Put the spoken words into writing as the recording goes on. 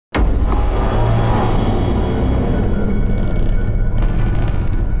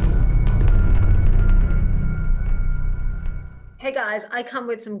Hey guys, I come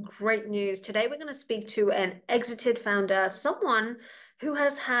with some great news. Today we're going to speak to an exited founder, someone who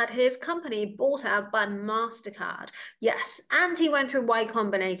has had his company bought out by Mastercard. Yes, and he went through Y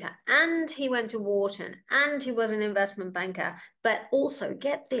Combinator, and he went to Wharton, and he was an investment banker. But also,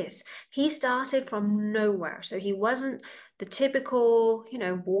 get this, he started from nowhere. So he wasn't the typical,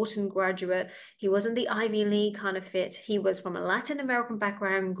 Wharton graduate. He wasn't the Ivy League kind of fit. He was from a Latin American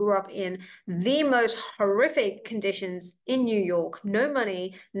background, grew up in the most horrific conditions in New York, no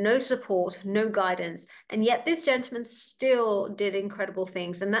money, no support, no guidance. And yet this gentleman still did incredible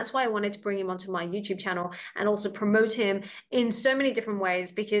things. And that's why I wanted to bring him onto my YouTube channel and also promote him in so many different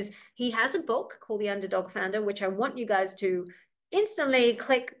ways, because he has a book called The Underdog Founder, which I want you guys to instantly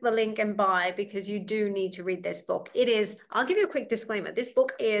click the link and buy, because you do need to read this book. It is, I'll give you a quick disclaimer. This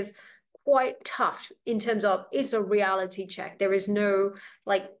book is quite tough in terms of it's a reality check. There is no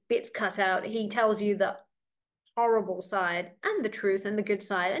like bits cut out. He tells you the horrible side and the truth and the good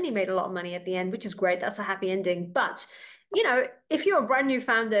side, and he made a lot of money at the end, which is great. That's a happy ending. But if you're a brand new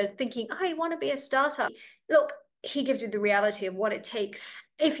founder thinking, I want to be a startup, look, he gives you the reality of what it takes.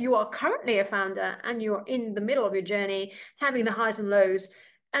 If you are currently a founder and you're in the middle of your journey, having the highs and lows,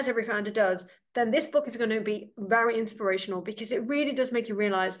 as every founder does, then this book is going to be very inspirational, because it really does make you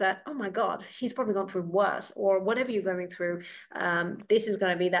realize that, oh my God, he's probably gone through worse, or whatever you're going through. This is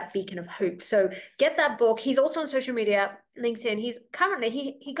going to be that beacon of hope. So get that book. He's also on social media, LinkedIn. He's currently,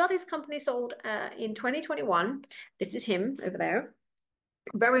 he got his company sold in 2021. This is him over there.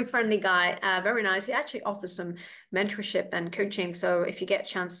 Very friendly guy, very nice. He actually offers some mentorship and coaching. So if you get a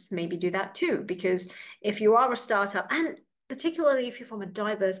chance, maybe do that too, because if you are a startup, and particularly if you're from a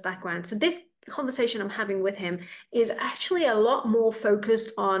diverse background. So this conversation I'm having with him is actually a lot more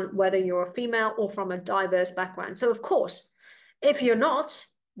focused on whether you're a female or from a diverse background. So of course, if you're not,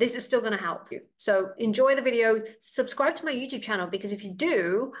 this is still going to help you. So enjoy the video, subscribe to my YouTube channel, because if you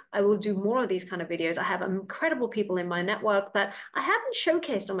do, I will do more of these kind of videos. I have incredible people in my network that I haven't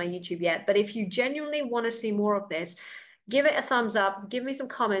showcased on my YouTube yet. But if you genuinely want to see more of this, give it a thumbs up, give me some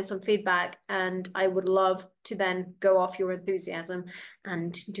comments, some feedback, and I would love to then go off your enthusiasm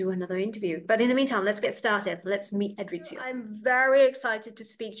and do another interview. But in the meantime, let's get started. Let's meet Edrizio. I'm very excited to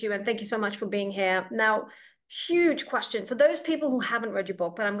speak to you, and thank you so much for being here. Now, huge question for those people who haven't read your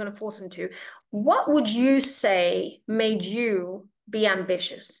book, but I'm going to force them to. What would you say made you be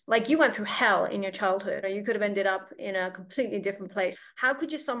ambitious? Like, you went through hell in your childhood, or you could have ended up in a completely different place. How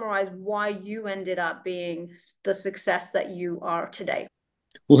could you summarize why you ended up being the success that you are today?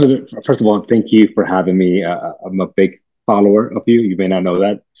 Well, Heather, first of all, thank you for having me. I'm a big follower of you. You may not know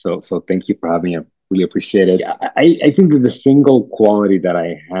that, so thank you for having me. I really appreciate it. I think that the single quality that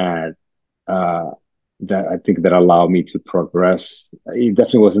I had, uh, that I think that allowed me to progress, it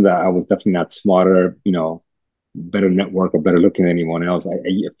definitely wasn't that I was definitely not smarter, better network or better looking than anyone else. I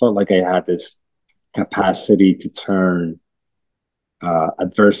felt like I had this capacity to turn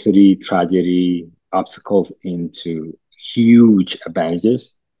adversity, tragedy, obstacles into huge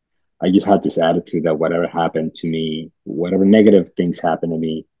advantages. I just had this attitude that whatever happened to me, whatever negative things happen to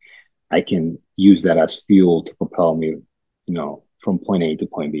me, I can use that as fuel to propel me, from point A to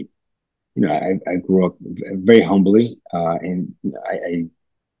point B. I grew up very humbly, and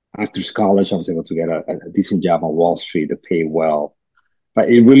after college, I was able to get a decent job on Wall Street to pay well. But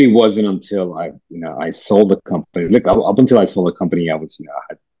it really wasn't until I sold the company. Look, up until I sold the company, I was, I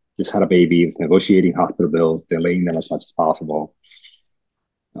had just had a baby, I was negotiating hospital bills, delaying them as much as possible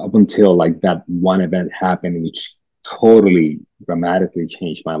up until like that one event happened, which totally dramatically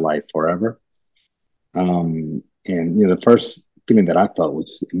changed my life forever. And the first feeling that I felt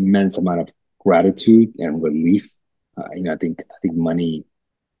was immense amount of gratitude and relief. I think money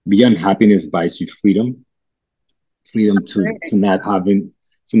beyond happiness buys you freedom, freedom to Absolutely.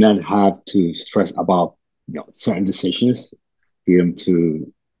 not have to stress about certain decisions, freedom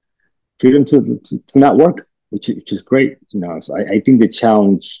to freedom to not work, which is great. So I think the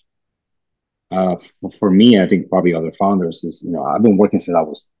challenge for me, I think probably other founders is, I've been working since I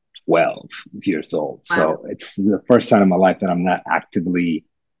was 12 years old. Wow. So it's the first time in my life that I'm not actively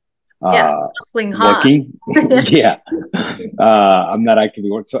Yeah. uh, Hustling hard. working. Yeah. I'm not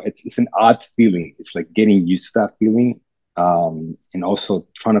actively working. So it's an odd feeling. It's like getting used to that feeling. And also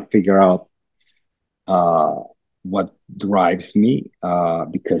trying to figure out uh, what drives me.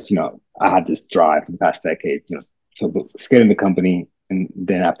 Because, I had this drive for the past decade, so scaling the company. And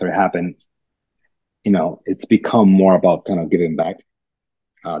then after it happened, it's become more about kind of giving back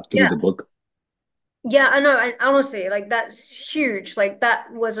through Yeah. the book. Yeah, I know. And honestly, like, that's huge. Like,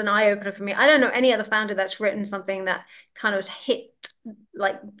 that was an eye opener for me. I don't know any other founder that's written something that kind of hit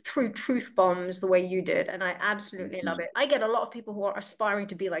like through truth bombs the way you did, and I absolutely love Mhm. it. I get a lot of people who are aspiring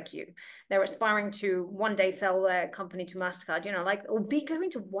to be like you. They're aspiring to one day sell their company to Mastercard, like, or be going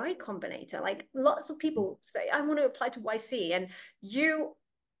to Y Combinator. Like lots of people say, I want to apply to YC, and you,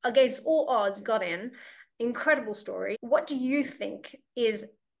 against all odds, got in. Incredible story. What do you think is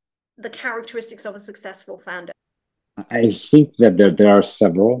the characteristics of a successful founder? I think that there are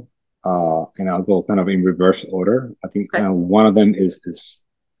several, and I'll go kind of in reverse order. I think Okay. one of them is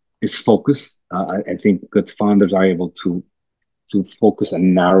focus. I think good founders are able to focus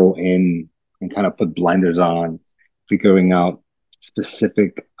and narrow in and kind of put blinders on, figuring out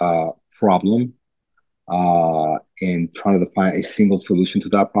specific problem and trying to find a single solution to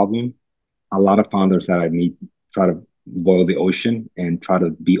that problem. A lot of founders that I meet try to boil the ocean and try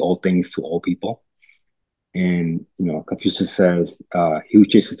to be all things to all people. And Confucius says, "He who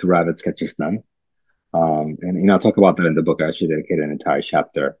chases the rabbits catches none." And I'll talk about that in the book. I actually dedicated an entire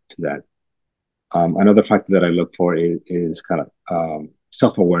chapter to that. Another factor that I look for is kind of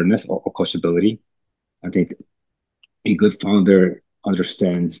self-awareness or coachability. I think a good founder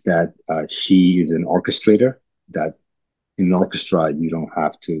understands that she is an orchestrator, that in an orchestra, you don't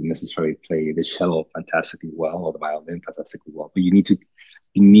have to necessarily play the cello fantastically well or the violin fantastically well, but you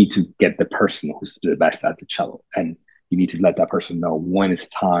need to get the person who's the best at the cello, and you need to let that person know when it's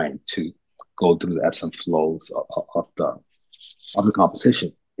time to go through the ebbs and flows of the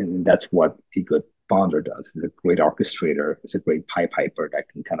composition, and that's what a good founder does. He's a great orchestrator. He's a great pipe piper that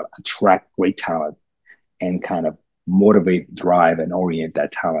can kind of attract great talent and kind of motivate, drive, and orient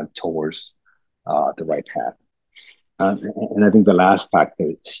that talent towards the right path. And I think the last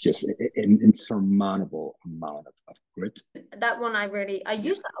factor is just an insurmountable amount of grit. That one I Yeah.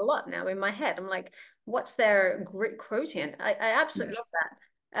 use that a lot now in my head. I'm like, what's their grit quotient? I absolutely love Yes.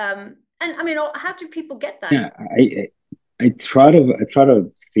 that. And I mean, how do people get that? Yeah. I try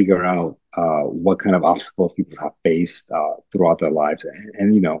to figure out what kind of obstacles people have faced throughout their lives,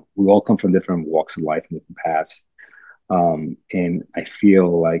 and we all come from different walks of life and different paths. And I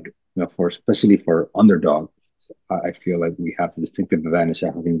feel like for especially for underdogs, I feel like we have the distinctive advantage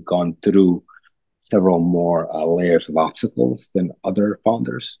of having gone through several more layers of obstacles than other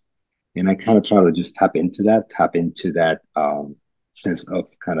founders. And I kind of try to just tap into that sense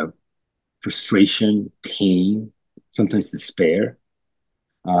of kind of frustration, pain, sometimes despair,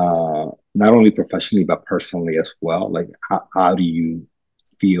 not only professionally, but personally as well. Like, how do you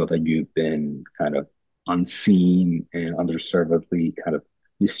feel that you've been kind of unseen and underservedly kind of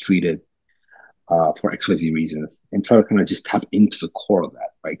mistreated for XYZ reasons, and try to kind of just tap into the core of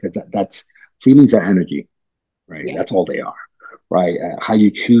that, right? Because that's feelings are energy, right? Yeah. That's all they are, right? How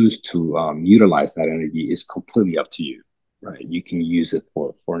you choose to utilize that energy is completely up to you, right? You can use it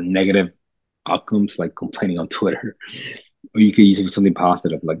for negative outcomes, like complaining on Twitter, or you can use it for something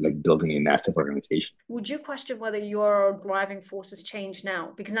positive, like building a massive organization. Would you question whether your driving force has changed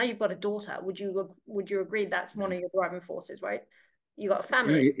now? Because now you've got a daughter. Would you agree that's one of your driving forces, right? You got a Yeah,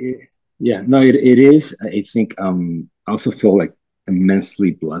 family. yeah, no, it is. I think I also feel like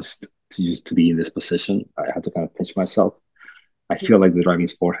immensely blessed to be in this position. I have to kind of pinch myself. I feel like the driving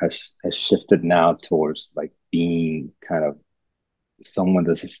sport has shifted now towards like being kind of someone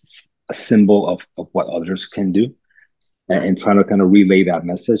that's a symbol of what others can do, and, Nice. and trying to kind of relay that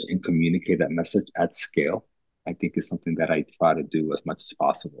message and communicate that message at scale. I think is something that I try to do as much as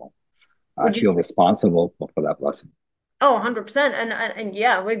possible. I Would you? feel responsible for that blessing. Oh, 100%. And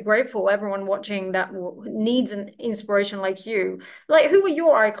yeah, we're grateful everyone watching that needs an inspiration like you. Like, who were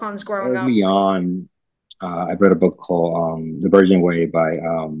your icons growing up? Early on, I read a book called The Virgin Way by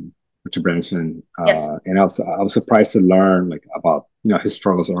Richard Branson, Yes. and I was surprised to learn like about his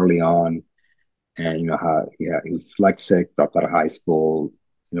struggles early on, and how he was dyslexic, dropped out of high school,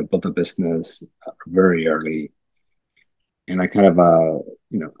 built a business very early, and I kind of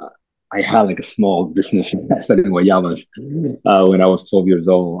I had like a small business in Guayamas when I was 12 years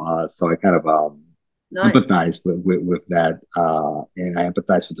old, so I kind of Nice. empathize with that, and I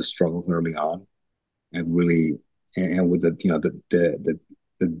empathize with the struggles early on, and really, and with the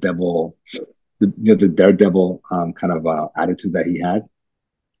devil, the daredevil kind of attitude that he had.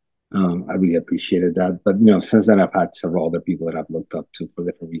 I really appreciated that. But since then I've had several other people that I've looked up to for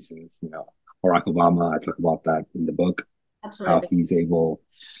different reasons. Barack Obama, I talk about that in the book, how Absolutely. he's able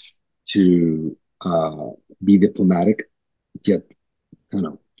to be diplomatic yet kind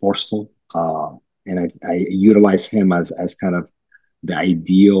of forceful. And I utilize him as kind of the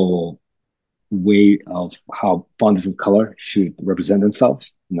ideal way of how founders of color should represent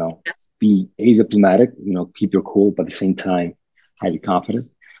themselves. Yes. Be diplomatic, keep your cool, but at the same time, highly confident.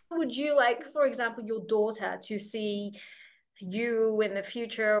 Would you like, for example, your daughter to see you in the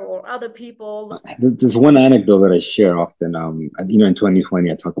future or other people? There's one anecdote that I share often. In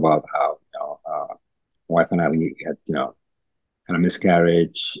 2020, I talk about how wife and I we had kind of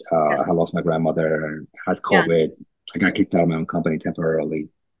miscarriage. I Yes. lost my grandmother, had Yeah. COVID. I got kicked out of my own company temporarily,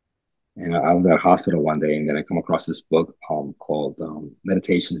 and I was at a hospital one day, and then I come across this book called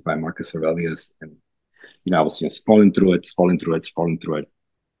Meditations by Marcus Aurelius, and I was scrolling through it, scrolling through it, scrolling through it,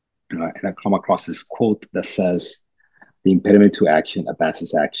 and I come across this quote that says, "The impediment to action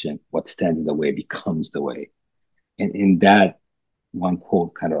advances action. What stands in the way becomes the way." And in that one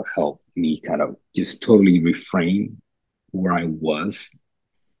quote kind of helped me kind of just totally reframe where I was,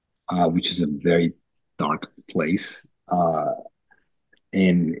 which is a very dark place.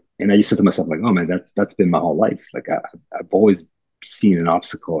 And I just said to myself, like, oh man, that's been my whole life. Like I've always seen an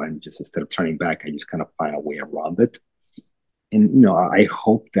obstacle, and just instead of turning back, I just kind of find a way around it. And I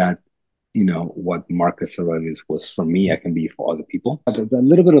hope that what Marcus Aurelius was for me, I can be for other people. But a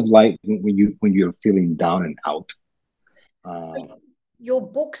little bit of light when you're feeling down and out. But Uh, your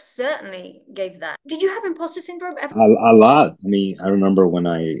book certainly gave that. Did you have imposter syndrome ever? a lot. I mean, I remember when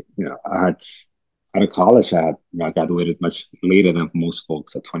I had out of college, I graduated much later than most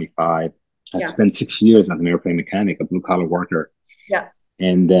folks at 25. I'd Yeah. spent 6 years as an airplane mechanic, a blue collar worker. Yeah.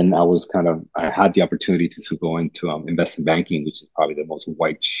 And then I had the opportunity to go into investment banking, which is probably the most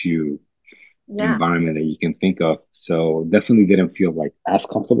white shoe Yeah. environment that you can think of. So definitely didn't feel like as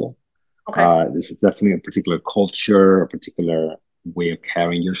comfortable. Okay. This is definitely a particular culture, a particular way of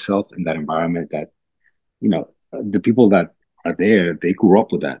carrying yourself in that environment that the people that are there, they grew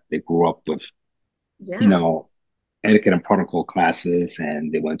up with that. They grew up with, you Yeah. know, etiquette and protocol classes,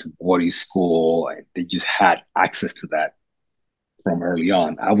 and they went to boarding school, and they just had access to that from early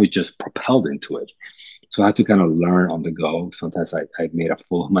on. I was just propelled into it. So I had to kind of learn on the go. Sometimes I made a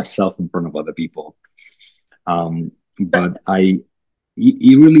fool of myself in front of other people. But I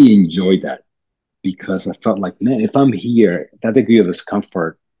really enjoyed that because I felt like, man, if I'm here, that degree of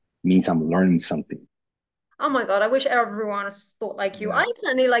discomfort means I'm learning something. Oh my God, I wish everyone thought like you. I Yeah.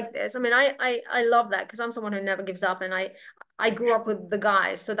 certainly like this. I mean, I love that because I'm someone who never gives up and I grew up with the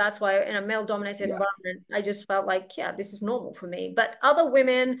guys. So that's why in a male-dominated Yeah. environment, I just felt like, yeah, this is normal for me. But other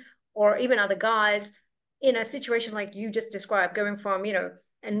women or even other guys in a situation like you just described, going from,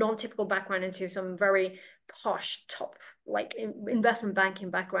 a non-typical background into some very posh top like investment banking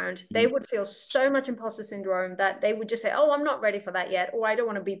background, they Mhm. would feel so much imposter syndrome that they would just say, oh, I'm not ready for that yet, or I don't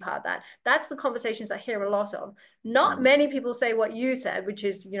want to be part of that. That's the conversations I hear a lot of. Not Mhm. many people say what you said, which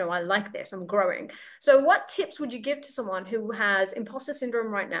is, I like this, I'm growing. So what tips would you give to someone who has imposter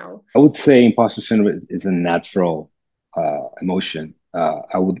syndrome right now? I would say imposter syndrome is a natural emotion.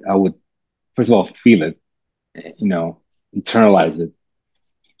 I would first of all feel it, internalize it,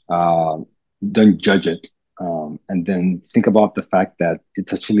 um, don't judge it, and then think about the fact that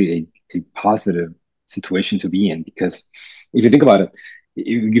it's actually a positive situation to be in. Because if you think about it,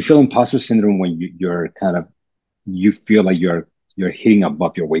 you feel imposter syndrome when you're kind of you feel like you're hitting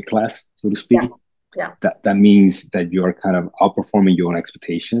above your weight class, so to Yeah. speak. Yeah. That means that you're kind of outperforming your own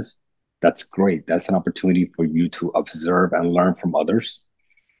expectations. That's great. That's an opportunity for you to observe and learn from others.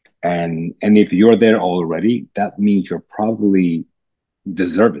 And if you're there already, that means you're probably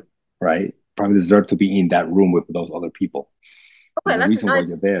deserve it, right? Probably deserve to be in that room with those other people. Okay, There's a that's a reason why you're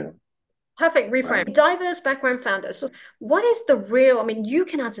nice, there, perfect right? reframe. Diverse background founders. So what is the real, I mean, you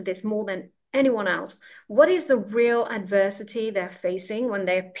can answer this more than anyone else. What is the real adversity they're facing when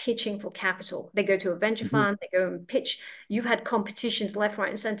they're pitching for capital? They go to a venture Mhm. fund, they go and pitch. You've had competitions left, right,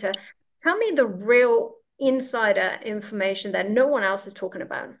 and center. Tell me the real insider information that no one else is talking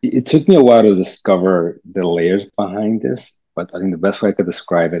about. It took me a while to discover the layers behind this, but I think the best way I could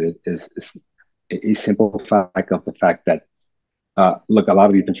describe it is a simple fact of the fact that look, a lot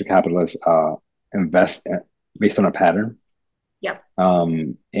of these venture capitalists invest based on a pattern, Yep.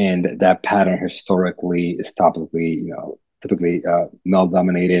 and that pattern historically is typically male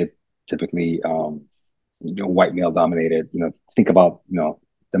dominated, typically white male dominated. Think about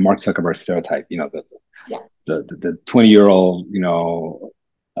the Mark Zuckerberg stereotype. Yeah. The 20-year-old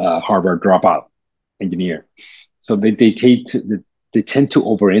Harvard dropout engineer. So they tend to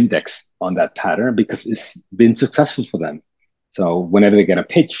over-index on that pattern because it's been successful for them. So whenever they get a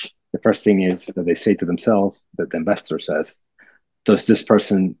pitch, the first thing is that they say to themselves, that the investor says, does this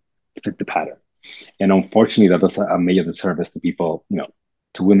person fit the pattern? And unfortunately, that does a major disservice to people,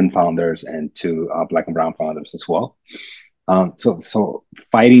 to women founders and to Black and Brown founders as well. So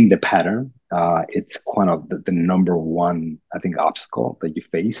fighting the pattern, it's kind of the number one, I think, obstacle that you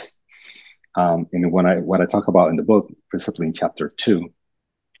face. And what I talk about in the book, principally in chapter 2,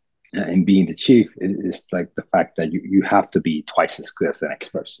 and being the chief is like the fact that you have to be twice as good as the next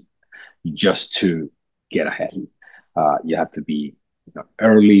person just to get ahead. You have to be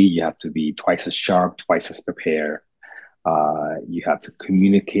early. You have to be twice as sharp, twice as prepared. You have to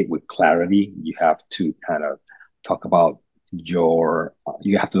communicate with clarity. You have to kind of talk about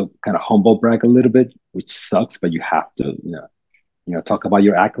you have to kind of humble brag a little bit, which sucks, but you have to, talk about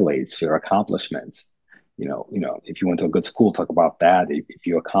your accolades, your accomplishments. If you went to a good school, talk about that. If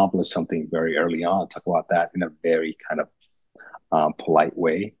you accomplished something very early on, talk about that in a very kind of polite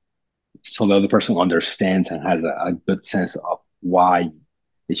way, so the other person understands and has a good sense of why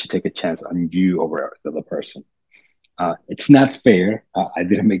they should take a chance on you over the other person. It's not fair. I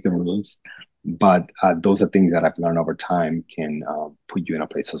didn't make the rules, but those are things that I've learned over time can put you in a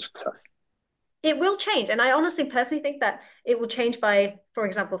place of success. It will change. And I honestly personally think that it will change by, for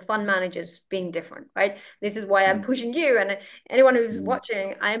example, fund managers being different, right? This is why I'm Mm, pushing you and anyone who's mm,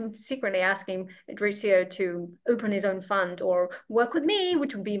 watching, I'm secretly asking Edrizio to open his own fund or work with me,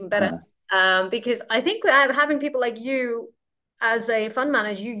 which would be even better. uh, Because I think having people like you as a fund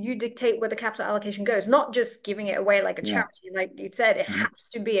manager, you dictate where the capital allocation goes, not just giving it away like a yeah. charity. Like you said, it Mhm. has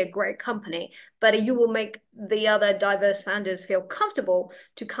to be a great company, but you will make the other diverse founders feel comfortable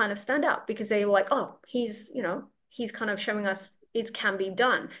to kind of stand out because they're like, oh, he's kind of showing us it can be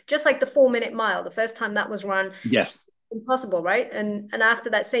done. Just like the 4 minute mile, the first time that was run, Yes. impossible, right? And after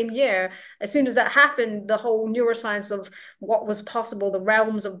that same year, as soon as that happened, the whole neuroscience of what was possible, the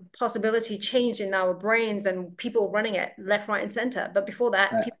realms of possibility changed in our brains, and people running it left, right, and center. But before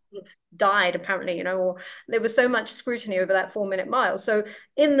that, Uh, people died apparently, or there was so much scrutiny over that 4 minute mile. So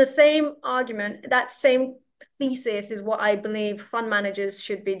in the same argument, that same thesis is what I believe fund managers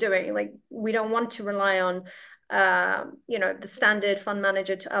should be doing. Like we don't want to rely on the standard fund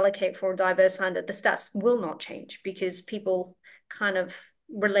manager to allocate for a diverse fund, that the stats will not change because people kind of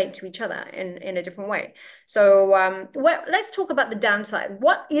relate to each other in a different way. So let's talk about the downside.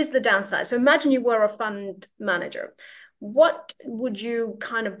 What is the downside? So imagine you were a fund manager. What would you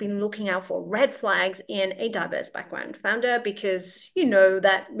kind of been looking out for red flags in a diverse background founder? Because you know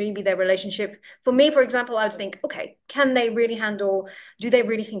that maybe their relationship, for me, for example, I would think, okay, can they really handle, do they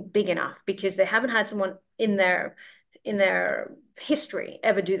really think big enough? Because they haven't had someone in their history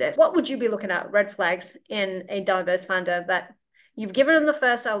ever do this. What would you be looking at red flags in a diverse founder that you've given them the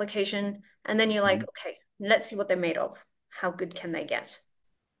first allocation and then you're like, mhm. okay, let's see what they're made of. How good can they get?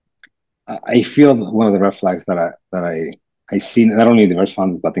 I feel that one of the red flags that I see not only diverse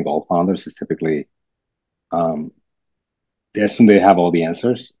founders, but I think all founders is typically um, they assume they have all the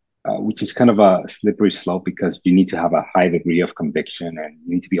answers, which is kind of a slippery slope because you need to have a high degree of conviction and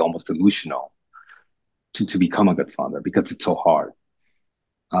you need to be almost delusional to become a good founder because it's so hard.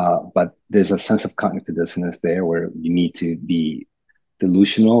 But there's a sense of cognitive dissonance there where you need to be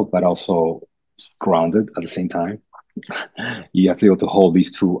delusional, but also grounded at the same time. You have to be able to hold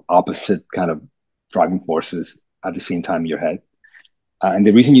these two opposite kind of driving forces at the same time in your head. And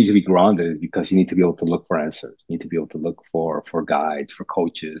the reason you need to be grounded is because you need to be able to look for answers. You need to be able to look for guides, for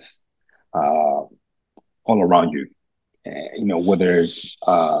coaches, uh, all around you. Whether it's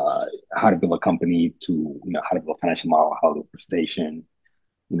how to build a company to how to build a financial model, how to do presentation,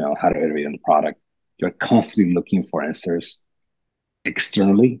 how to iterate on the product. You're constantly looking for answers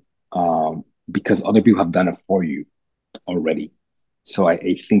externally because other people have done it for you already. So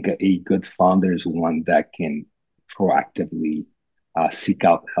I think a good founder is one that can proactively seek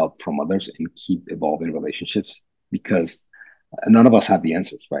out help from others and keep evolving relationships because none of us have the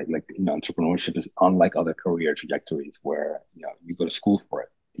answers, right? Like, entrepreneurship is unlike other career trajectories where, you go to school for it.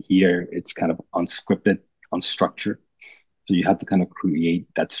 Here, it's kind of unscripted, unstructured. So you have to kind of create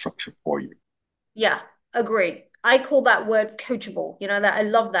that structure for you. Yeah, agree. I call that word coachable. That I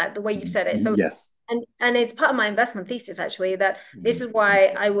love that the way you've said it. So Yes. and it's part of my investment thesis actually that this Mhm. is why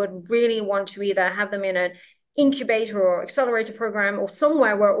I would really want to either have them in an incubator or accelerator program or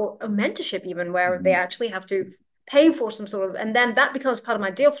somewhere where or a mentorship even where they Mhm. actually have to pay for some sort of, and then that becomes part of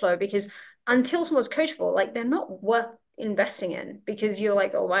my deal flow because until someone's coachable, like they're not worth investing in because you're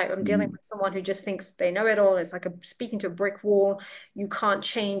like, oh wow, I'm dealing Mhm. with someone who just thinks they know it all. It's like speaking to a brick wall. You can't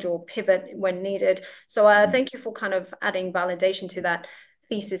change or pivot when needed. So thank you for kind of adding validation to that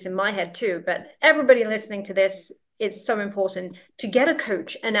thesis in my head too. But everybody listening to this, it's so important to get a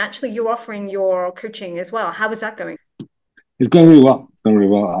coach. And actually, you're offering your coaching as well. How is that going? It's going really well. It's going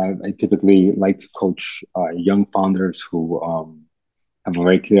really well. I typically like to coach young founders who have a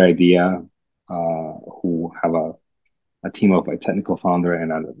very clear idea, who have a team of a technical founder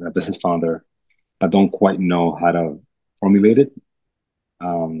and a business founder that don't quite know how to formulate it.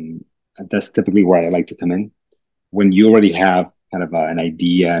 And that's typically where I like to come in. When you already have kind of an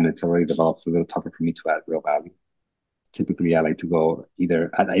idea and it's already developed, it's a little tougher for me to add real value. Typically, I like to go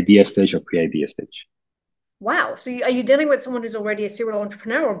either at idea stage or pre-idea stage. Wow. So are you dealing with someone who's already a serial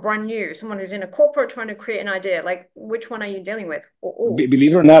entrepreneur or brand new, someone who's in a corporate trying to create an idea? Like, which one are you dealing with? Or all?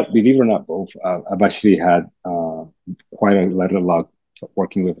 Believe it or not, both. I've actually had quite a lot of luck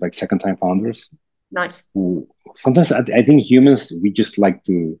working with like second time founders Nice. who sometimes I think humans we just like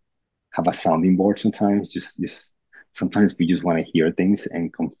to have a sounding board sometimes. Just sometimes we just want to hear things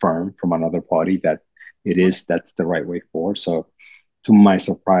and confirm from another party that that's the right way forward. So to my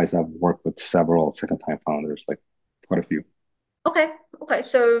surprise, I've worked with several second time founders, like quite a few. Okay. Okay.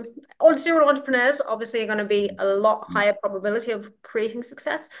 So all serial entrepreneurs obviously are going to be a lot higher probability of creating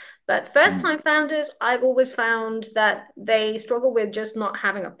success. But first Mm-hmm. time founders, I've always found that they struggle with just not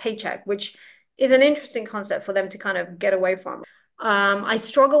having a paycheck, which is an interesting concept for them to kind of get away from. I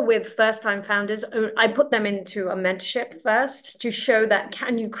struggle with first time founders. I put them into a mentorship first to show that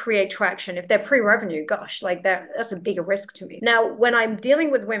can you create traction? If they're pre-revenue, gosh, like that's a bigger risk to me. Now, when I'm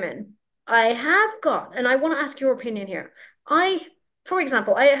dealing with women, I have got, and I want to ask your opinion here. I, for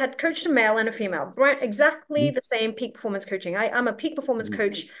example, I had coached a male and a female, right? Exactly the same peak performance coaching. I'm a peak performance Mm-hmm.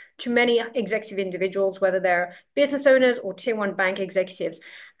 coach to many executive individuals, whether they're business owners or tier one bank executives.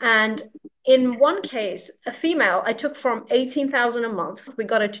 And in one case, a female I took from 18,000 a month, we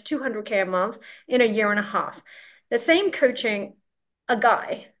got her to 200K a month in a year and a half. The same coaching, a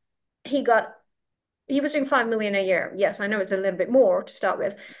guy, he got he was doing 5 million a year. Yes, I know it's a little bit more to start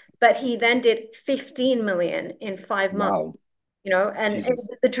with, but he then did 15 million in 5 months. Wow, And Jesus.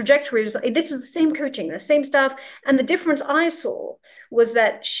 the trajectory was this is the same coaching, the same stuff. And the difference I saw was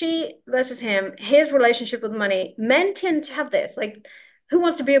that she versus him, his relationship with money, men tend to have this like, who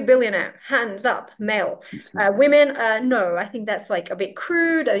wants to be a billionaire? Hands up, male. Women, no, I think that's like a bit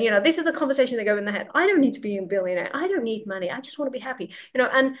crude. This is the conversation that go in the head. I don't need to be a billionaire. I don't need money. I just want to be happy. And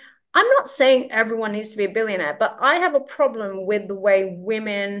I'm not saying everyone needs to be a billionaire, but I have a problem with the way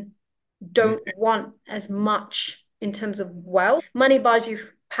women don't want as much in terms of wealth. Money buys you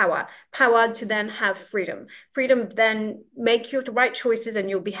power, power to then have freedom. Freedom then make your right choices and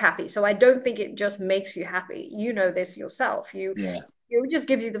you'll be happy. So I don't think it just makes you happy. You know this yourself. Yeah. It just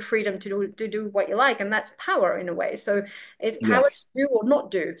gives you the freedom to do what you like, and that's power in a way. So it's power to Yes. do or not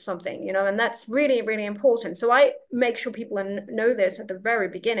do something, and that's really, really important. So I make sure people know this at the very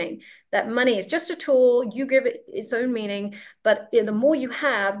beginning, that money is just a tool. You give it its own meaning, but the more you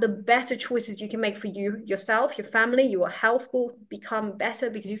have, the better choices you can make for you, yourself, your family, your health will become better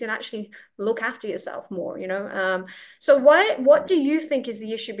because you can actually look after yourself more, So what do you think is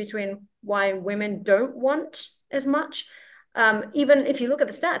the issue between why women don't want as much? Even if you look at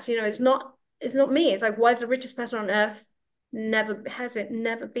the stats, it's not me. It's like, why is the richest person on earth never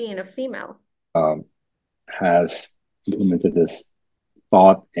been a female? Um, has implemented this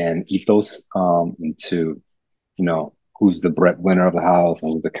thought and ethos into who's the breadwinner of the house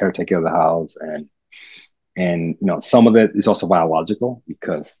and who's the caretaker of the house and some of it is also biological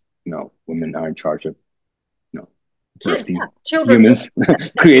because women are in charge of you know Kids, birthing yeah, children. humans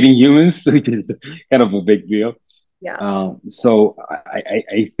creating humans which is kind of a big deal. Yeah, So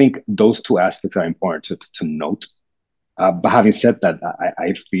I think those two aspects are important to note. But having said that,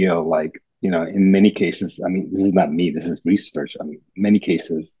 I feel like, in many cases, I mean, this is not me, this is research. I mean, many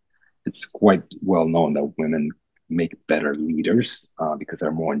cases, it's quite well known that women make better leaders because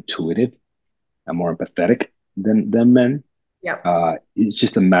they're more intuitive and more empathetic than men. yeah, It's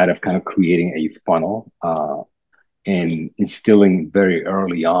just a matter of kind of creating a funnel and instilling very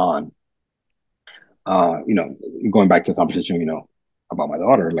early on, uh, you know, going back to the conversation, about my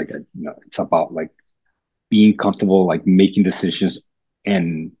daughter, like, it's about like being comfortable, like making decisions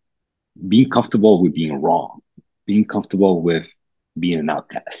and being comfortable with being wrong, being comfortable with being an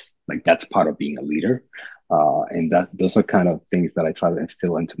outcast. Like that's part of being a leader. And that those are kind of things that I try to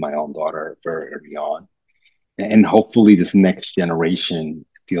instill into my own daughter very early on. And hopefully this next generation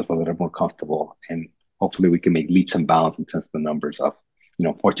feels a little more comfortable. And hopefully we can make leaps and bounds in terms of the numbers of,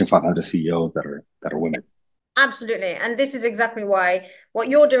 Fortune 500 CEOs that are women. absolutely. And this is exactly why what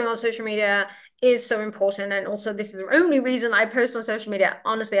you're doing on social media is so important. And also, this is the only reason I post on social media.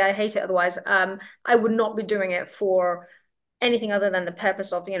 Honestly, I hate it otherwise. I would not be doing it for anything other than the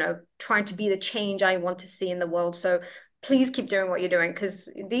purpose of, trying to be the change I want to see in the world. So please keep doing what you're doing, because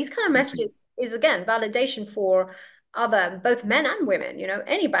these kind of Thank you. messages is again validation for other both men and women,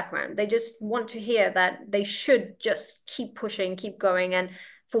 any background. They just want to hear that they should just keep pushing, keep going. And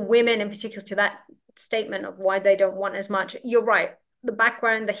for women in particular, to that statement of why they don't want as much, you're right. The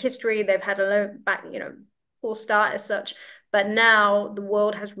background, the history, they've had a low back, poor start as such. But now the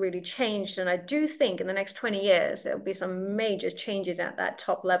world has really changed. And I do think in the next 20 years, there'll be some major changes at that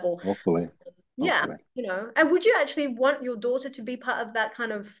top level. Hopefully, Yeah, hopefully. and would you actually want your daughter to be part of that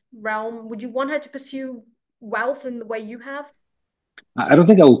kind of realm? Would you want her to pursue wealth in the way you have? I don't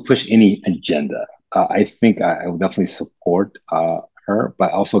think I will push any agenda. I think I will definitely support her,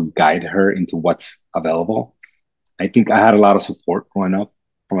 but also guide her into what's available. I think I had a lot of support growing up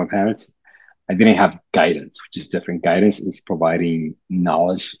from my parents. I didn't have guidance, which is different. Guidance is providing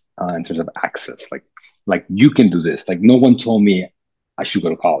knowledge in terms of access. Like you can do this. Like no one told me I should go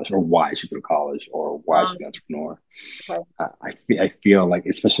to college or why I should go to college or why I should Um, be an entrepreneur. okay. I feel like,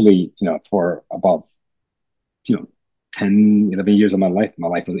 especially, for about, you know, 10, 11 years of my life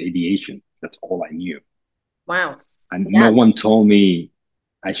was aviation. That's all I knew. Wow. And no Yeah. one told me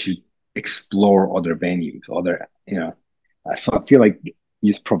I should explore other venues, so I feel like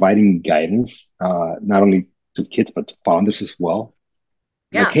just providing guidance, not only to kids, but to founders as well.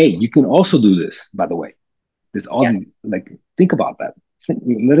 Like, Yeah. hey, you can also do this, by the way. There's all Yeah. the, like, think about that.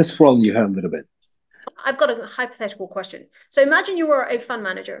 Let us swirl your head a little bit. I've got a hypothetical question. So imagine you were a fund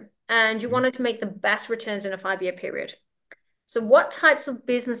manager and you wanted to make the best returns in a 5-year period. So what types of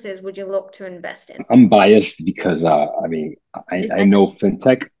businesses would you look to invest in? I'm biased because, I mean, I know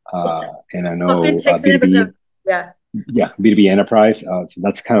fintech, and I Well, know fintech's never B2B. done. Yeah. Yeah, B2B enterprise. So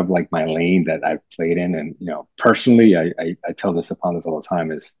that's kind of like my lane that I've played in. And, personally, I tell this upon this all the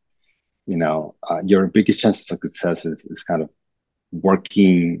time is, your biggest chances of success is kind of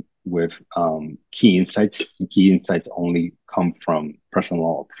working with key insights. And key insights only come from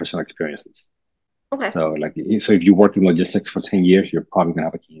professional experiences. Okay. So if you work in logistics for 10 years, you're probably gonna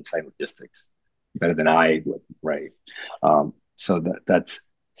have a key insight in logistics better than I would, right? So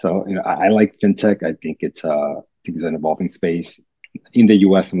I like fintech. I think it's an evolving space in the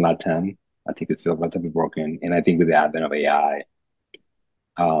US and Latin. I think it's still relatively broken. And I think with the advent of AI,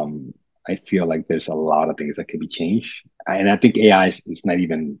 um, I feel like there's a lot of things that can be changed. And I think AI is not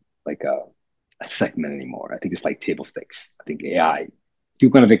even like a segment anymore. I think it's like table stakes. I think AI, if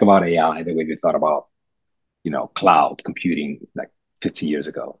you're going to think about AI the way they thought about, cloud computing like 50 years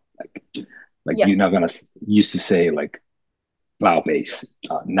ago, like Yeah. you're not going to used to say like cloud based.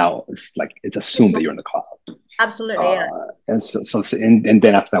 Now it's like it's assumed that you're in the cloud. Absolutely. Yeah. And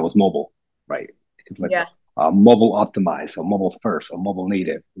then after that was mobile, right? It's like Yeah. mobile optimized or mobile first or mobile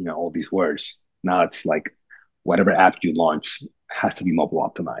native, all these words. Now it's like whatever app you launch has to be mobile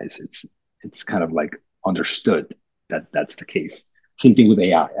optimized. It's kind of like understood that that's the case. Same thing with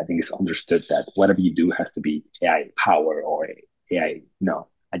AI. I think it's understood that whatever you do has to be AI power or AI,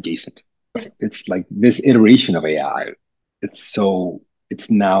 adjacent. Is, It's like this iteration of AI. It's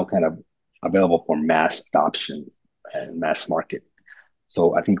now kind of available for mass adoption and mass market.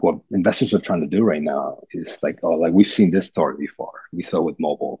 So I think what investors are trying to do right now is like, oh, like we've seen this story before. We saw it with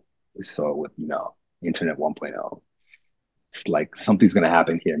mobile. We saw it with, Internet 1.0. It's like something's going to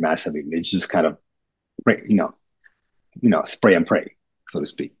happen here massively. It's just kind of, spray and pray, so to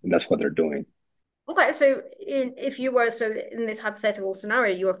speak. And that's what they're doing. okay. So if you were, so in this hypothetical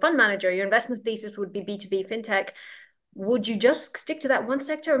scenario, you're a fund manager, your investment thesis would be B2B fintech. Would you just stick to that one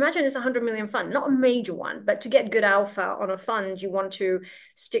sector? Imagine it's a 100 million fund, not a major one, but to get good alpha on a fund, you want to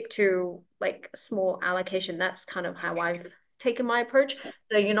stick to like a small allocation. That's kind of how I've taken my approach.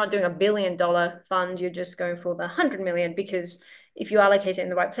 So you're not doing $1 billion fund, you're just going for the 100 million because if you allocate it in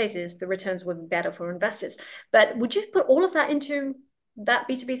the right places, the returns would be better for investors. But would you put all of that into that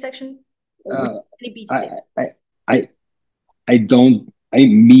B2B section? Or would Uh, you only I, B2C? I, I, I don't,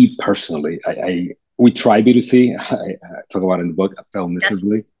 me personally, we try B2C. I talk about it in the book. I failed Yes.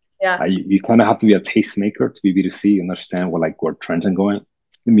 miserably. Yeah. You kind of have to be a tastemaker to be B2C and understand where trends are going.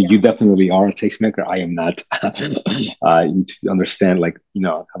 I mean, Yeah. you definitely are a tastemaker. I am not. You need to understand, like,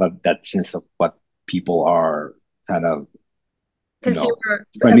 have that sense of what people are kind of, Consumer.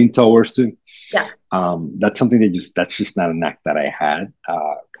 trending towards to. Yeah. That's something that's just not a knack that I had.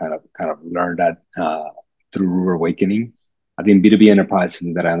 Kind of learned that through rude awakening. I think B2B enterprise is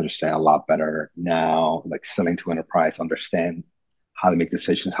something that I understand a lot better now, like selling to enterprise, understand how to make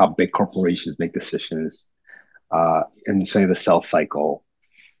decisions, how big corporations make decisions, and saying the sales cycle.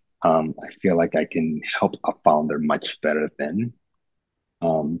 I feel like I can help a founder much better than,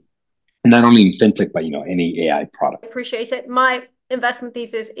 um, not only in fintech, but any AI product. Appreciate it. My investment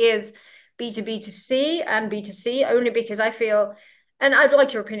thesis is B2B to C and B2C only because I feel, and I'd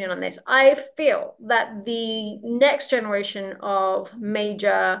like your opinion on this. I feel that the next generation of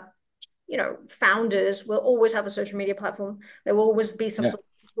major, founders will always have a social media platform. There will always be some Yeah. sort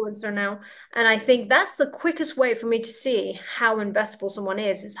of influencer now. And I think that's the quickest way for me to see how investable someone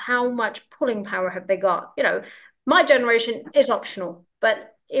is how much pulling power have they got? my generation is optional,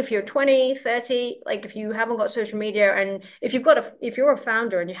 but if you're 20, 30, like if you haven't got social media and if you're a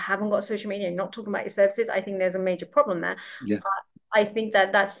founder and you haven't got social media and you're not talking about your services, I think there's a major problem there. Yeah, I think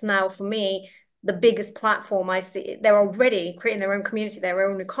that that's now for me the biggest platform I see. They're already creating their own community, their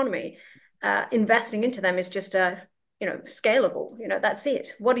own economy. Investing into them is just scalable. That's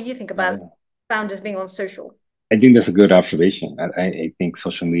it. What do you think about yeah. founders being on social? I think that's a good observation. I think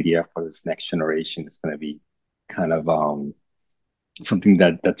social media for this next generation is going to be kind of something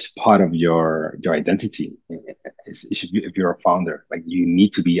that's part of your identity. If you're a founder, like you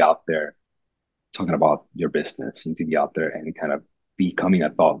need to be out there talking about your business. You need to be out there and kind of becoming a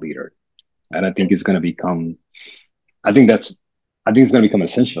thought leader. And I think it's going to become. I think that's. I think it's going to become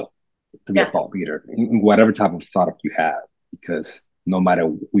essential to be a Yeah. thought leader in whatever type of startup you have, because no matter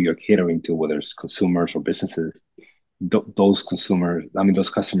who you're catering to, whether it's consumers or businesses, those consumers, I mean, those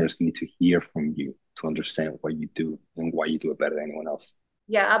customers need to hear from you to understand what you do and why you do it better than anyone else.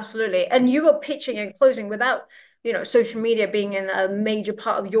 Yeah, absolutely. And you were pitching and closing without, social media being in a major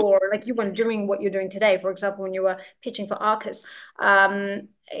part of like you weren't doing what you're doing today, for example, when you were pitching for Arcus.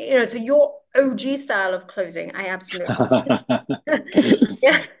 So your OG style of closing, I absolutely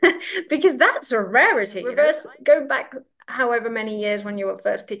yeah, because that's a rarity. Reverse, go back however many years when you were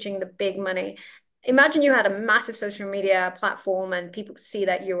first pitching the big money. Imagine you had a massive social media platform and people could see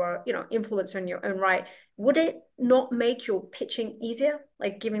that you are, influencer in your own right. Would it not make your pitching easier,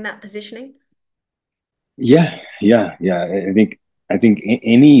 like giving that positioning? Yeah. I think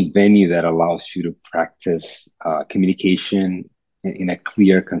any venue that allows you to practice communication in a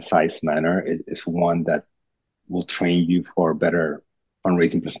clear, concise manner is one that will train you for better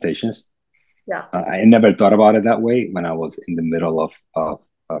fundraising presentations. Yeah, I never thought about it that way when I was in the middle of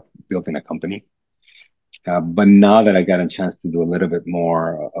building a company. But now that I got a chance to do a little bit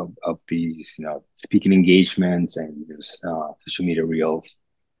more of these, speaking engagements and just social media reels,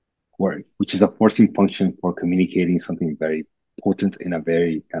 which is a forcing function for communicating something very potent in a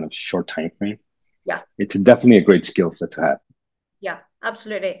very kind of short time frame, yeah, it's definitely a great skill set to have. yeah,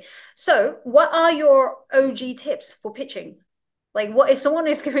 absolutely. So, what are your OG tips for pitching? Like, what if someone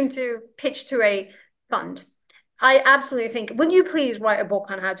is going to pitch to a fund? I absolutely think, will you please write a book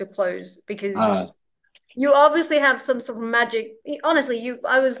on how to close? Because Uh, you obviously have some sort of magic. Honestly,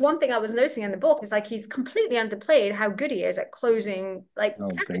 I was one thing I was noticing in the book is like he's completely underplayed how good he is at closing like oh,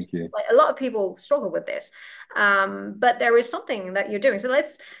 charities. thank you. Like a lot of people struggle with this. But there is something that you're doing. So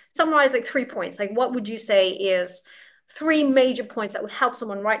let's summarize like 3 points. Like what would you say is three major points that would help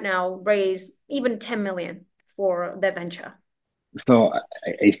someone right now raise even 10 million for their venture? So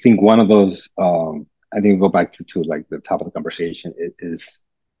I think one of those, I think we'll go back to like the top of the conversation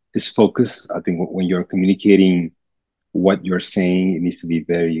is focus. I think when you're communicating what you're saying, it needs to be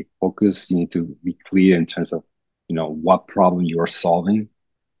very focused. You need to be clear in terms of, what problem you're solving,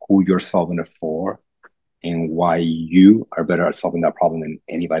 who you're solving it for, and why you are better at solving that problem than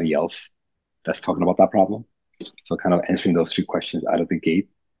anybody else that's talking about that problem. So kind of answering those three questions out of the gate,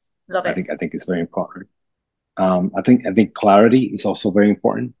 Love I it. think I think is very important. I think clarity is also very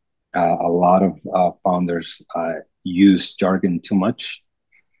important. A lot of founders use jargon too much,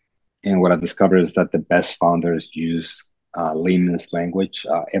 and what I discovered is that the best founders use layman's language,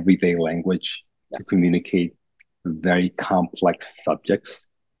 everyday language, to Yes. communicate very complex subjects.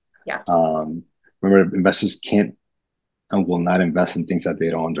 Yeah. Um, Remember, investors can't and will not invest in things that they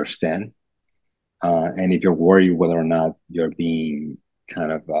don't understand. And if you're worried whether or not you're being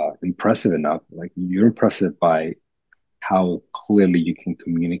kind of impressive enough, like you're impressive by how clearly you can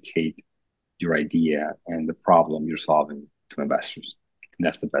communicate your idea and the problem you're solving to investors. And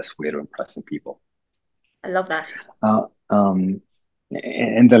that's the best way to impress some people. I love that. Uh, um,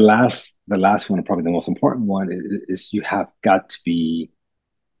 and the last one, probably the most important one, is you have to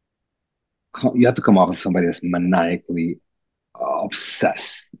come off as somebody that's maniacally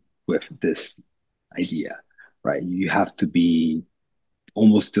obsessed with this idea, right? You have to be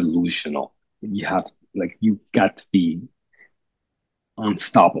almost delusional. You got to be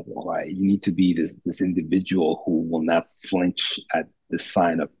unstoppable, right? You need to be this individual who will not flinch at the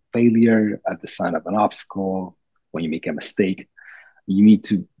sign of failure, at the sign of an obstacle, when you make a mistake. You need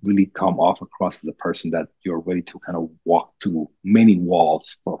to really come off across as a person that you're ready to kind of walk through many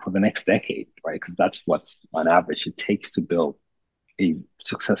walls for the next decade, right? Because that's what, on average, it takes to build a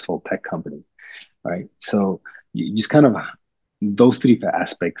successful tech company, right? So you just kind of those three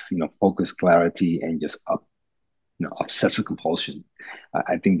aspects, focus, clarity, and just obsessive compulsion.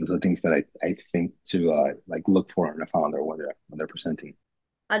 I think those are things that I think to like look for in a founder when they're presenting.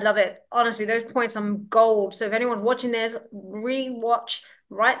 I love it. Honestly, those points are gold. So if anyone's watching this, rewatch,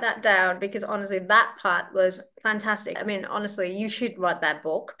 write that down because honestly, that part was fantastic. I mean, honestly, you should write that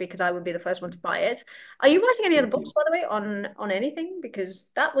book because I would be the first one to buy it. Are you writing any other Thank books, you. by the way, on anything?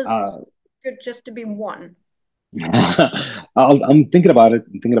 Because that was Uh, good just to be one. I'm thinking about it.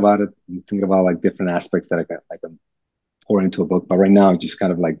 I'm thinking about it. I'm thinking about like different aspects that I can pour into a book. But right now, just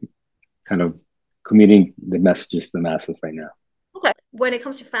kind of committing the messages to the masses right now. Okay. When it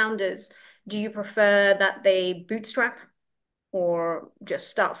comes to founders, do you prefer that they bootstrap or just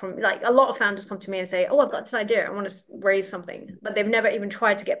start from like a lot of founders come to me and say, "Oh, I've got this idea. I want to raise something," but they've never even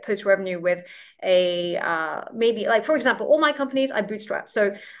tried to get post revenue with a maybe like for example, all my companies I bootstrap.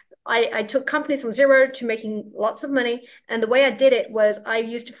 So I took companies from zero to making lots of money. And the way I did it was I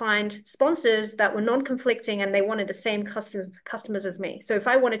used to find sponsors that were non-conflicting and they wanted the same customers as me. So if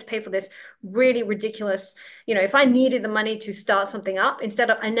I wanted to pay for this really ridiculous, if I needed the money to start something up, instead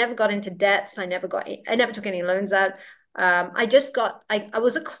of I never got into debts, I never took any loans out. I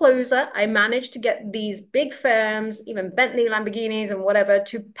was a closer. I managed to get these big firms, even Bentley, Lamborghinis, and whatever,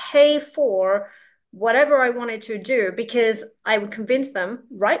 to pay for whatever I wanted to do because I would convince them,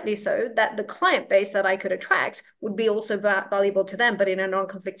 rightly so, that the client base that I could attract would be also valuable to them, but in a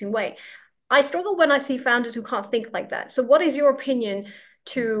non-conflicting way. I struggle when I see founders who can't think like that. So, what is your opinion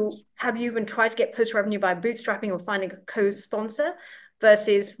to have you even tried to get post revenue by bootstrapping or finding a co-sponsor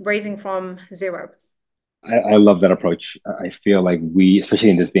versus raising from zero? I love that approach. I feel like we, especially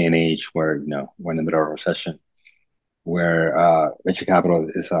in this day and age where, we're in the middle of a recession, where venture capital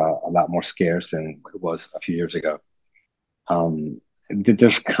is a lot more scarce than it was a few years ago. Um,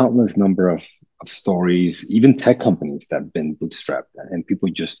 there's countless number of stories, even tech companies that have been bootstrapped and people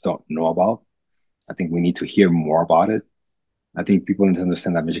just don't know about. I think we need to hear more about it. I think people need to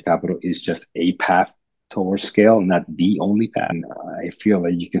understand that venture capital is just a path towards scale, not the only path. And I feel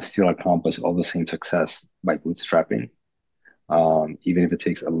that you can still accomplish all the same success by bootstrapping, even if it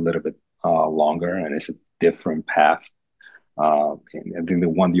takes a little bit longer and it's a different path. And I think the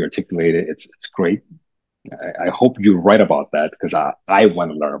one you articulated, it's great. I hope you're right about that because I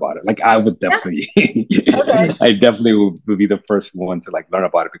want to learn about it. Like I would Yeah. definitely, Okay. I definitely would be the first one to like learn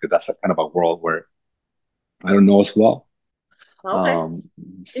about it because that's a kind of a world where I don't know as well. Okay. Um,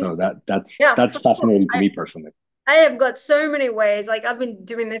 so Interesting. that's Yeah, that's for sure. fascinating to me personally. I have got so many ways. Like I've been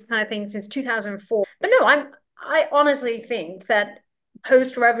doing this kind of thing since 2004. But no, I honestly think that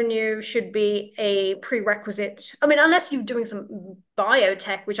post revenue should be a prerequisite. I mean, unless you're doing some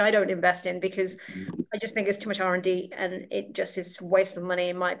biotech, which I don't invest in because I just think it's too much R&D and it just is a waste of money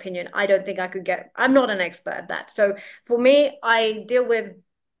in my opinion. I don't think I could get, I'm not an expert at that. So for me, I deal with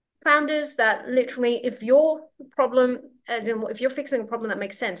founders that literally if your problem as in if you're fixing a problem that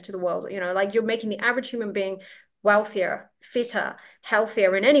makes sense to the world, like you're making the average human being wealthier, fitter,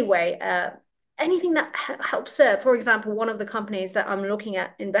 healthier in any way, anything that helps serve. For example, one of the companies that I'm looking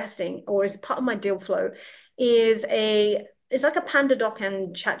at investing or is part of my deal flow is a it's like a Panda Doc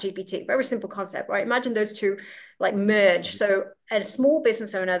and Chat GPT. Very simple concept, right? Imagine those two like merge. So a small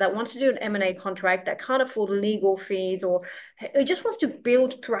business owner that wants to do an M&A contract that can't afford legal fees or who just wants to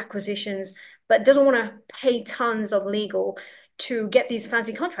build through acquisitions, but doesn't want to pay tons of legal to get these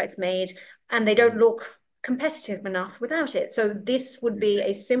fancy contracts made, and they don't look competitive enough without it. So this would be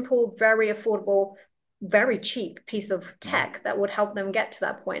a simple, very affordable, very cheap piece of tech that would help them get to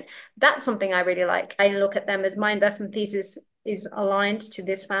that point. That's something I really like. I look at them as my investment thesis is aligned to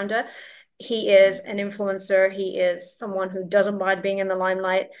this founder. He is an influencer. He is someone who doesn't mind being in the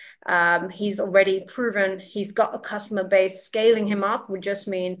limelight. He's already proven he's got a customer base. Scaling him up would just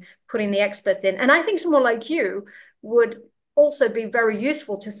mean putting the experts in. And I think someone like you would also be very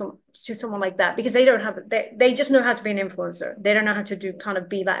useful to someone like that because they just know how to be an influencer. They don't know how to do kind of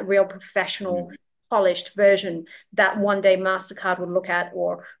be that real professional polished version that one day Mastercard would look at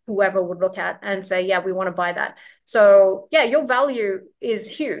or whoever would look at and say, yeah, we want to buy that. So yeah, your value is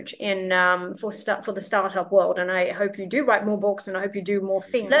huge in for the startup world, and I hope you do write more books, and I hope you do more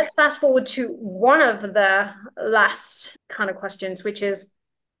things. Let's fast forward to one of the last kind of questions, which is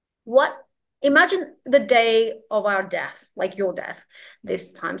what. Imagine the day of our death, like your death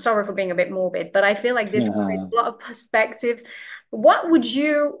this time. Sorry for being a bit morbid, but I feel like this creates a lot of perspective. What would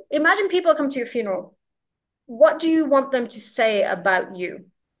you imagine people come to your funeral? What do you want them to say about you?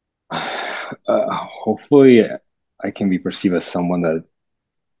 Hopefully, I can be perceived as someone that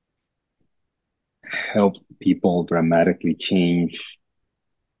helped people dramatically change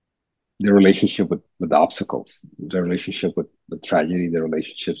their relationship with obstacles, their relationship with tragedy, their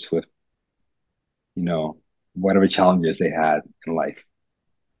relationships with, you know, whatever challenges they had in life,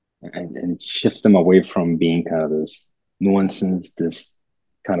 and shift them away from being kind of this nonsense, this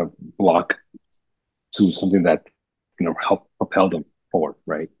kind of block to something that help propel them forward,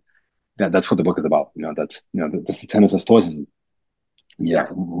 right? That's what the book is about. That's the tenets of stoicism. Yeah, Yeah.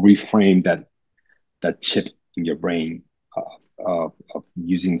 reframe that chip in your brain of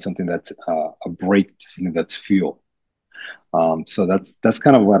using something that's a brake to something that's fuel. So that's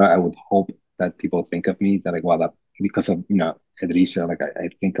kind of what I would hope that people think of me. That like, well, that because of Edrizio, like I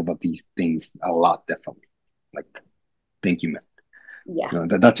think about these things a lot differently. Like, thank you, man. Yeah.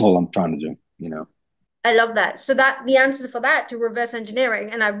 That's all I'm trying to do. I love that. So that the answer for that to reverse engineering,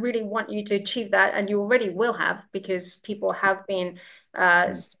 and I really want you to achieve that, and you already will have because people have been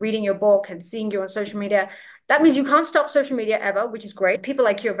Mm. reading your book and seeing you on social media. That means you can't stop social media ever, which is great. People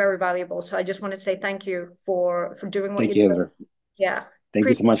like you are very valuable. So I just wanted to say thank you for doing what Thank you're you, doing. Hither. Yeah. Thank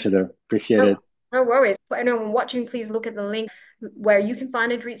you so much, Hither. Appreciate No, it. no worries. For anyone watching, please look at the link where you can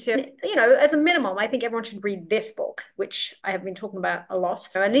find Edrizio. As a minimum, I think everyone should read this book, which I have been talking about a lot.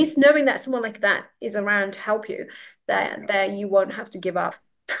 So at least knowing that someone like that is around to help you, that you won't have to give up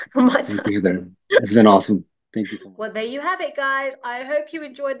from my Thank side. you, Hither. It's been awesome. Thank you so much. Well, there you have it, guys. I hope you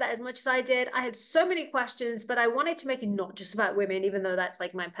enjoyed that as much as I did. I had so many questions, but I wanted to make it not just about women, even though that's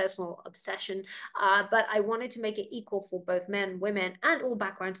like my personal obsession. But I wanted to make it equal for both men, women, and all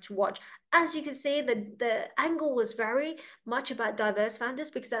backgrounds to watch. As you can see, the angle was very much about diverse founders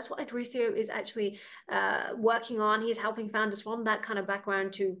because that's what Edrizio is actually working on. He's helping founders from that kind of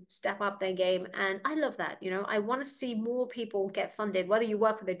background to step up their game. And I love that. I want to see more people get funded, whether you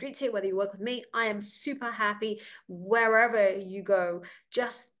work with Edrizio, whether you work with me. I am super happy wherever you go.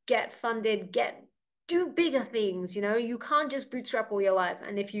 Just get funded, do bigger things. You can't just bootstrap all your life,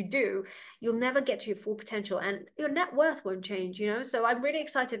 and if you do, you'll never get to your full potential and your net worth won't change. So I'm really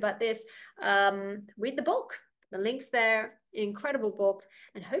excited about this. Read the book, the link's there. Incredible book,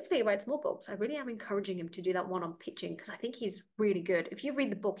 and hopefully he writes more books. I really am encouraging him to do that one on pitching because I think he's really good. If you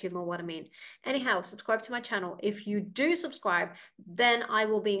read the book, you'll know what I mean. Anyhow, subscribe to my channel. If you do subscribe, then I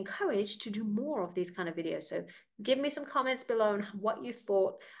will be encouraged to do more of these kind of videos. So give me some comments below on what you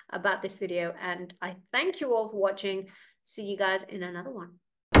thought about this video, and I thank you all for watching. See you guys in another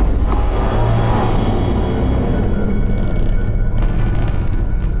one.